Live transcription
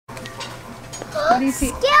What do you see?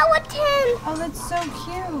 Skeleton! Oh, that's so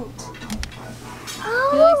cute.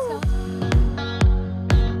 Oh. You like skeletons?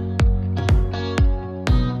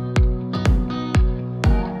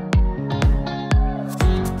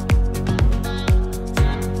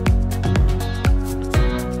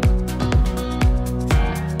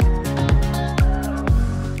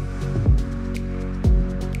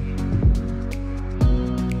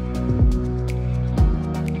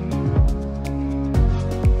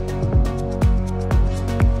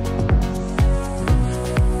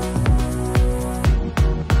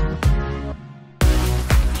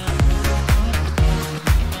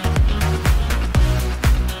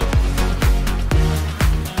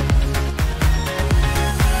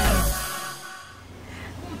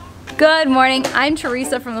 Good morning, I'm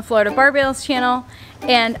Teresa from the Florida Barbales channel,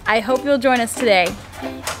 and I hope you'll join us today.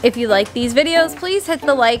 If you like these videos, please hit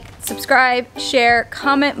the like, subscribe, share,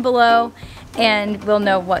 comment below, and we'll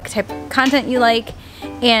know what type of content you like.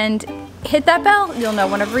 And hit that bell, you'll know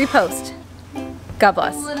when I repost. God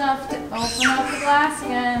bless. Cool enough to open up the glass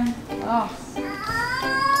again. Oh,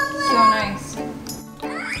 so nice.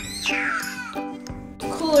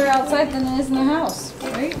 Cooler outside than it is in the house,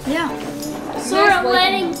 right? Yeah. So we're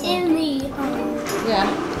letting in the... Yeah,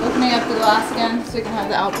 opening up the glass again so we can have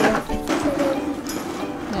the outdoor.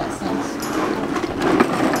 Yeah, it's nice.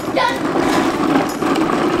 Done.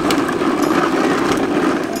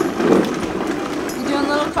 You doing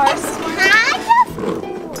little cars this morning?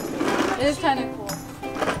 It is kind of cool.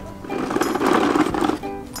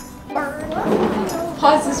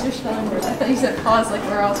 Pause is your spelling word. I thought you said pause like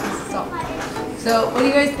we're all supposed to stop. So, what do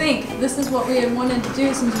you guys think? This is what we had wanted to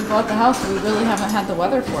do since we bought the house, but we really haven't had the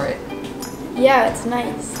weather for it. Yeah, it's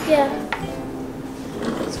nice. Yeah.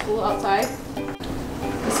 It's cool outside.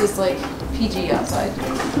 This is like PG outside.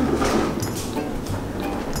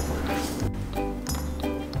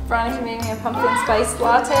 Veronica made me a pumpkin spice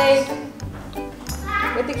latte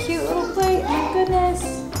with a cute little plate. Oh my goodness.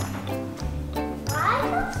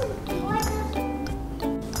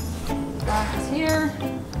 Veronica's here.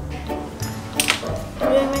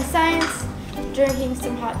 Doing my science, drinking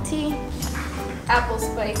some hot tea. Apple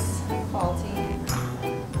spice fall tea.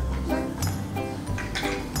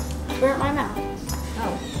 Burnt my mouth.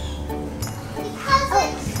 Oh. Because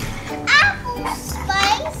it's apple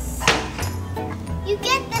spice, you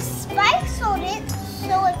get the spice on it,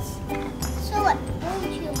 so it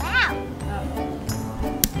burns your mouth.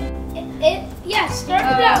 Yeah, start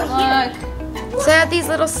it out here. So I have these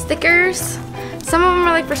little stickers. Some of them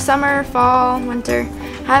are like for summer, fall, winter.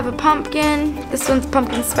 I have a pumpkin. This one's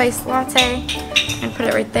pumpkin spice latte. And put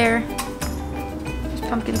it right there. There's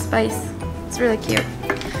pumpkin spice. It's really cute.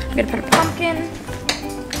 I'm gonna put a pumpkin.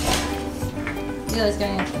 Eli's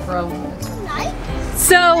getting a pro.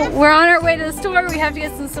 So we're on our way to the store. We have to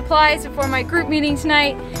get some supplies before my group meeting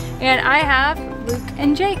tonight. And I have Luke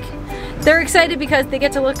and Jake. They're excited because they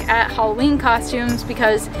get to look at Halloween costumes,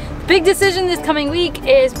 because the big decision this coming week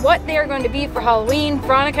is what they are going to be for Halloween.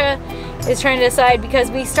 Veronica is trying to decide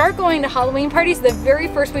because we start going to Halloween parties the very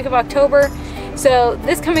first week of October. So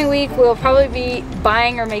this coming week we'll probably be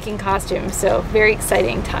buying or making costumes. So very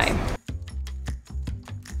exciting time.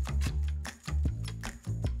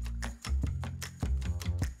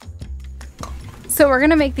 So we're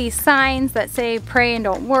gonna make these signs that say pray and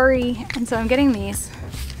don't worry. And so I'm getting these.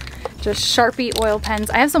 Just Sharpie oil pens.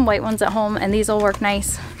 I have some white ones at home and these will work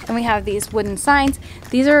nice. And we have these wooden signs.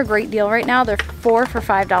 These are a great deal right now. They're 4 for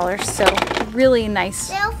 $5, so really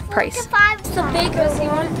nice price. The big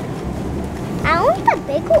one. I want the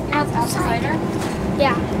big apple cider.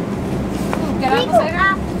 Yeah. Get Big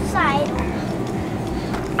apple cider.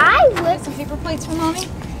 I would. Some paper plates for Mommy?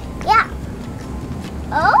 Yeah.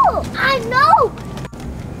 Oh, I know.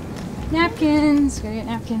 Napkins. Gotta get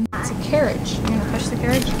napkins. It's a carriage. You're gonna push the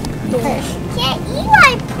carriage? Okay. Get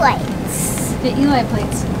Eli plates. Get Eli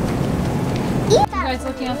plates. You guys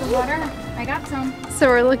looking at the water? I got some. So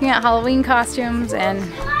we're looking at Halloween costumes and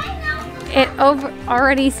it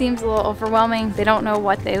already seems a little overwhelming. They don't know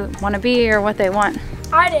what they want to be or what they want.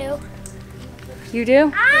 I do. You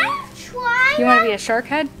do? I'm trying. You want to be a shark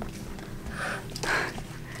head?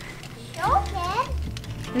 Okay.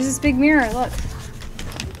 There's this big mirror, look.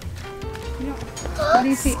 What do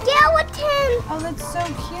you see? Skeleton. Oh, that's so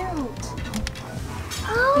cute.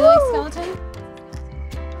 Oh. You like skeleton?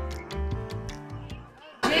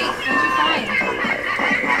 Jake, what'd you find?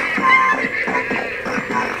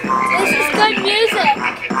 This is good music.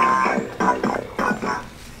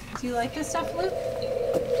 Do you like this stuff, Luke?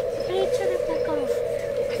 Can you turn it back on?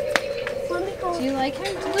 Let me go. Do you like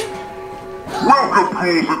him, Luke? Welcome,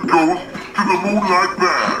 ghouls and ghosts, to the Moonlight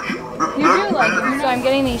Bash. The You do like it. So I'm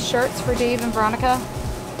getting these shirts for Dave and Veronica.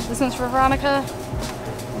 This one's for Veronica,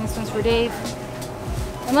 and this one's for Dave.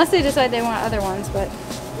 Unless they decide they want other ones, but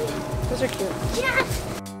those are cute. Yeah.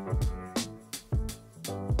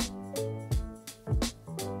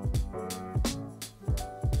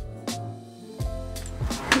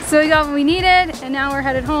 So we got what we needed, and now we're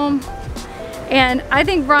headed home. And I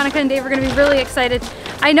think Veronica and Dave are gonna be really excited.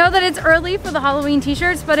 I know that it's early for the Halloween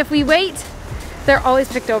t-shirts, but if we wait, they're always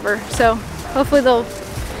picked over. So hopefully they'll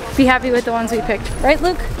be happy with the ones we picked. Right,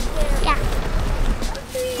 Luke? Yeah.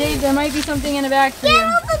 Dave, there might be something in the bag for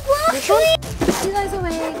you. Which one? You guys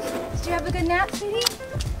awake? Did you have a good nap, sweetie?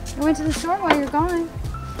 I went to the store while you're gone.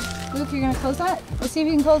 Luke, you're gonna close that? Let's see if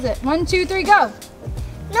you can close it. 1, 2, 3, go!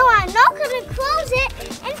 No, I'm not gonna close it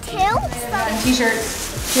until And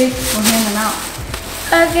t-shirts. Dave, we'll hand them out.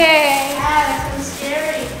 Okay. Yeah, that's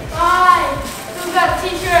scary. Bye. Who got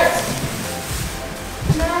t-shirts?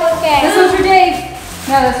 Okay. This one's for Dave.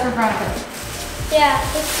 No, that's for Veronica. Yeah,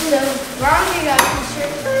 so Veronica got a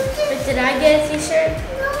t-shirt. But did I get a t-shirt?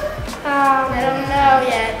 I don't know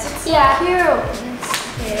yet. Yeah. Cute.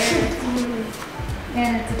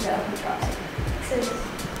 And it's a bell. Who drops it?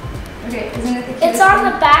 Okay, isn't it the cutest It's on one?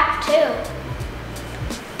 the back too.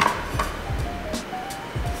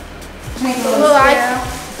 Make a Well,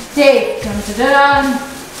 little Dave, dun dun dun.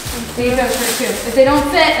 Dave got a shirt too. If they don't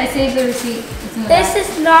fit, I save the receipt. It's in the This back.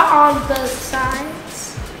 is not on both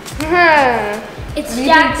sides. It's What do you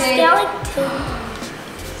Jack think, Dave?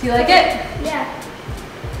 Skellington. Do you like it? Yeah.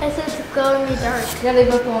 This is glow in the dark. Yeah, they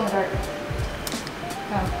both go in the dark.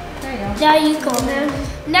 Oh, there you go. Now you go.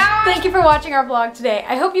 Now Thank you for watching our vlog today.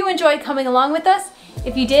 I hope you enjoyed coming along with us.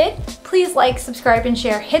 If you did, please like, subscribe, and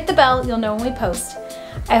share. Hit the bell, you'll know when we post.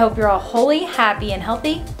 I hope you're all wholly, happy, and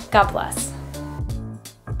healthy. God bless.